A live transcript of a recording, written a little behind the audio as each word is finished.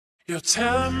You're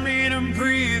telling me to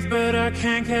breathe, but I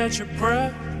can't catch a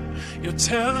breath. You're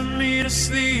telling me to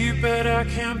sleep, but I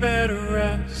can't bear to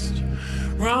rest.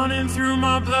 Running through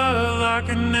my blood like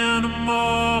an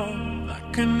animal,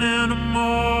 like an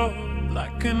animal,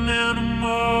 like an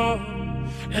animal.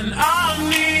 And I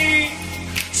need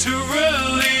to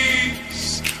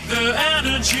release the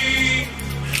energy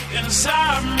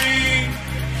inside me,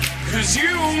 'cause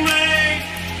you make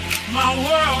my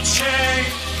world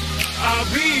shake. I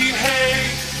behave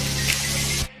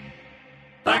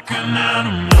like an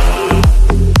animal.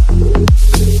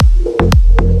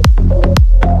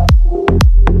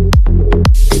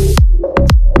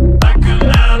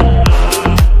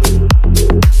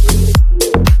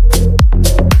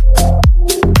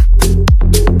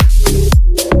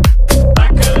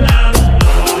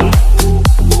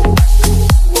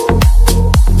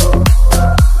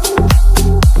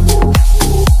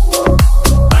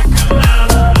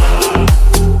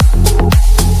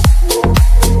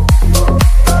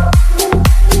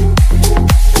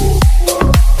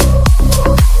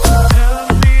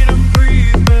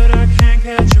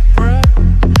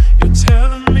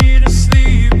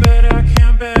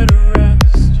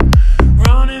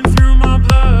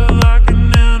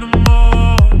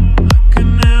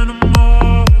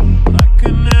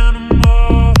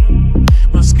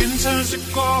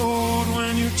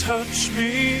 Touch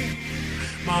me,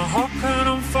 my heart can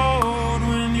unfold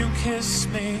when you kiss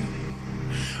me.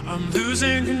 I'm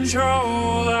losing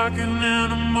control like an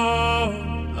animal,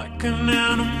 like an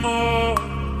animal,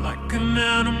 like an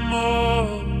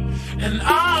animal. And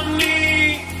I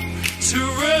need to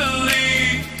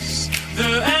release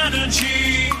the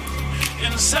energy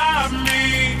inside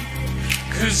me,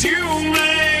 'cause you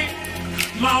make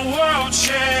my world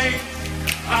shake.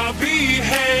 I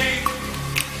behave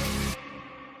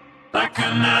like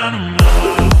an animal.